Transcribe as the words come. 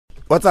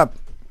What's up?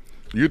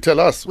 You tell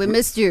us. We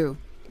missed you.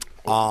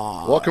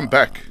 Welcome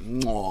back.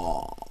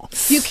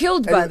 You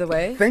killed, by the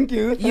way. Thank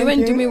you. You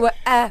and Dumi were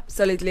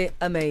absolutely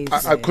amazing.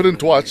 I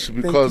couldn't watch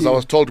because I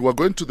was told we're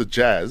going to the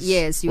Jazz.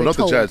 Yes, you were not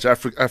told. the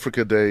Jazz,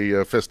 Africa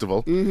Day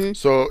Festival.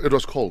 So it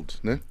was cold,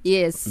 ne?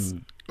 Yes.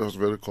 It was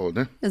very cold,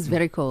 ne? It's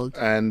very cold.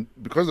 And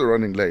because they're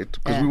running late,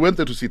 because we went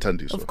there to see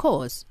Thandi, so Of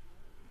course.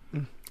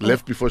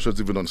 left before she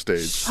was even on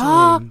stage. Because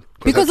I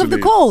had of to the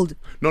leave. cold.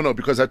 No,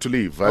 because I had to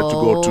leave. I had to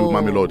go to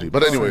Mamelodi.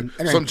 But anyway,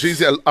 Anyway. some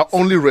cheesy. I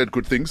only read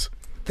good things.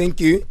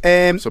 Thank you.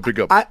 So big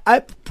up. I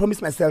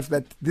promised myself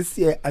that this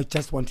year I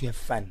just want to have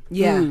fun.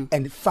 Yeah.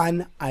 And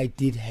fun I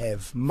did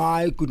have.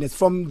 My goodness.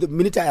 From the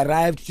minute I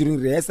arrived during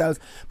rehearsals,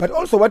 but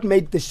also what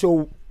made the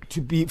show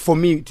to be, for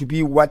me, to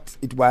be what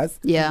it was,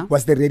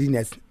 was the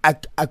readiness.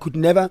 I could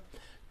never,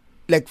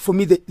 like, for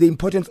me, the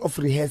importance of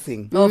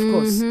rehearsing Of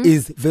course.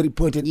 is very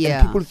important. Yeah.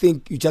 And people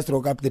think you just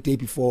rock up the day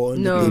before.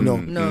 And No, they know.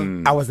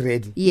 no. I was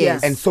ready.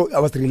 Yes. And so I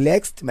was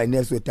relaxed. My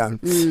nerves were down.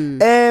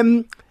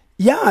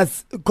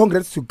 Yes,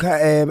 congrats to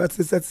what's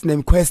his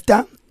name,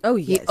 Questa. Oh,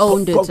 He yes.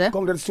 owned it.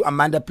 Congrats to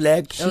Amanda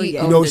Black. She You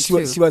owned know, it she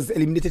too. was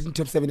eliminated in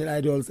top 7 in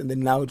Idols, and then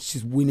now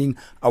she's winning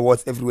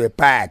awards everywhere.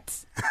 But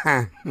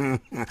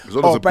There's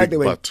always a by big the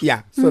way, but.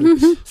 yeah. Sorry.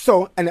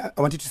 So, and I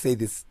wanted to say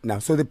this now.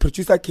 So the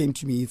producer came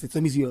to me. He said,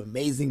 "Somis, you're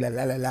amazing." La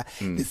la la la.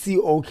 The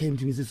CEO came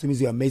to me and said, "Somis,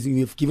 you're amazing.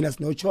 You've given us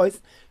no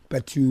choice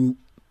but to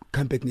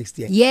come back next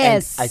year."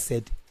 Yes. And I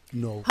said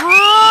no.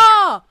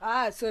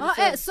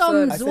 Sorry,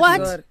 Soms,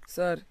 what?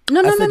 Sorry. No.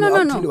 I said,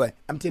 I'll tell you what,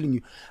 I'm telling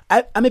you,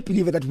 I'm a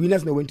believer that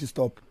winners know when to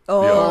stop.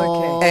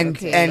 Oh,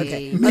 okay. And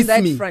Okay. miss On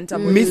that me, front,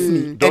 I'm with miss you.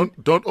 me.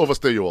 Don't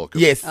overstay your welcome.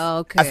 Yes.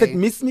 Okay. I said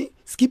miss me,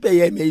 skip a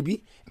year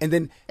maybe, and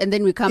then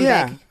we come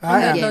yeah, back.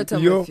 I am. again. note,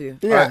 I'm Yo, with you.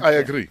 yeah. I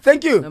agree.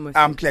 Thank you. I'm with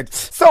I'm glad.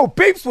 So,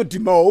 babes for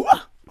Demo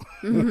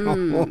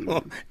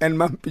and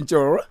Mam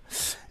Pincho,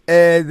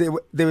 they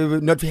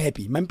were not very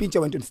happy. Mam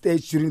Pincho went on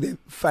stage during the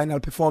final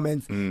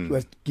performance. He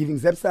was giving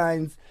Zep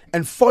signs.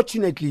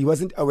 Unfortunately, he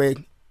wasn't aware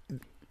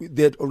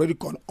they had already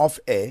gone off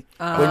air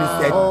when he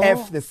said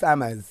F the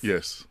Summers.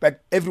 Yes.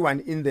 But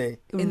everyone in the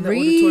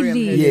Really? auditorium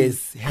heard it.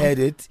 yes heard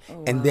it,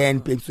 and then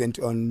babes went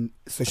on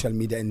social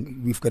media,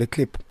 and we've got a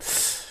clip.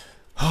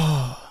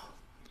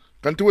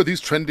 Can't do with these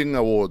trending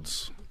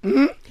awards.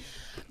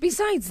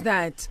 Besides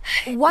that,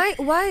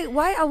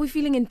 why are we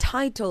feeling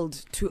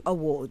entitled to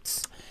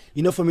awards?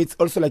 You know, for me, it's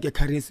also like a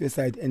career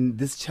suicide, and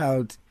this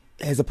child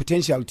has a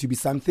potential to be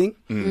something,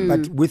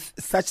 but with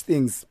such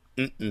things,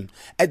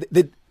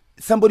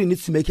 somebody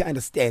needs to make you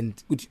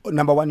understand. Which,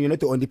 number one, you're not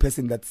the only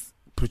person that's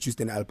produced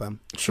an album.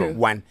 Sure.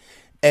 One,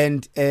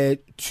 and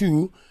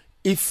two,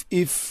 if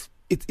it's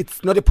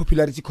not a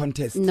popularity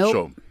contest. Nope.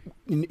 Sure.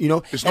 You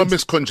know, It's not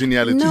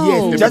miscongeniality.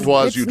 No, If just- it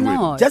was, it's you'd win.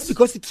 not. just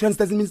because it trends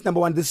doesn't mean, number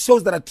one, the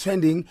shows that are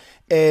trending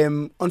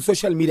on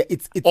social media,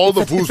 it's a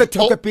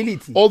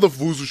talkability. All the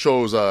Wuzu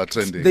shows are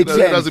trending. They That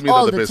trend doesn't mean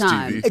all they're the the best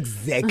time. TV.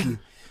 Exactly.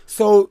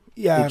 So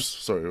yeah. Oops,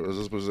 sorry, I was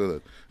just supposed to say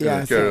that.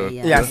 Yeah, Carry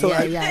on. Yeah, so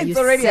you It's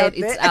already said out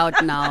there. it's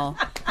out now.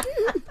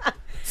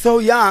 So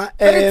yeah,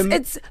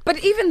 But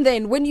but even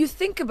then, when you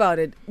think about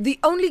it, the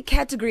only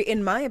category,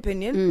 in my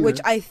opinion, which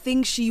I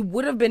think she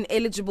would have been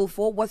eligible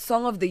for, was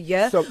Song of the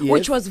Year, So, yes.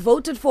 which was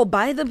voted for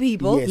by the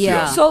people. Yes,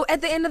 Yeah. So at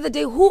the end of the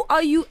day, who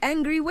are you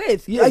angry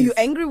with? Yes. Are you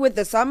angry with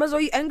the Summers, or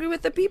are you angry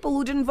with the people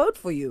who didn't vote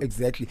for you?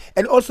 exactly,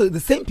 and also the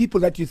same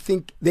people that you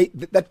think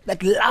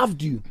that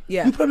loved you,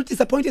 Yeah. you probably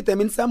disappointed them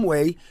in some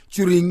way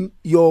during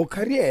your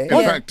career.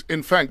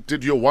 In fact,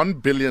 did your 1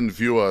 billion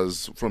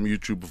viewers from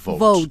YouTube vote?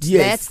 Vote.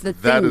 Yes, That's the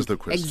thing. that is the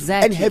question.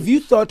 Exactly. And have you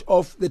thought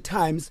of the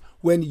times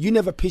when you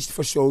never pitched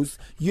for shows,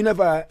 you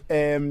never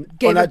Gave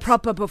a honored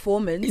proper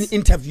performance. in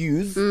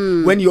interviews,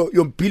 when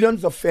your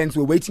billions of fans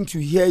were waiting to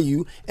hear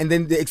you, and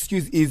then the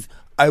excuse is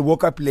I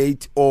woke up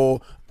late, or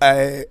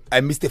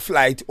I missed a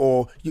flight,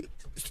 or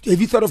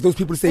have you thought of those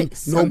people saying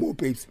no more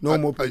babes, no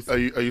more babes? Are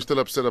you still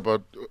upset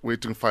about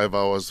waiting 5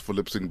 hours for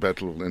lip sync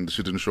battle and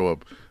she didn't show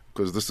up?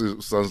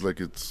 Because sounds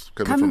like it's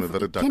coming from a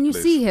very dark Can you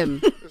place. see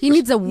him? He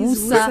needs a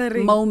Wusa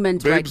whispering.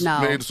 moment right Babes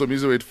now. made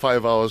Somizi wait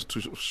 5 hours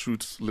to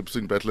shoot lip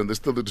sync battle and they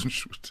still didn't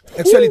shoot.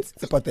 Actually,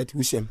 it's about that.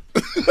 Shem.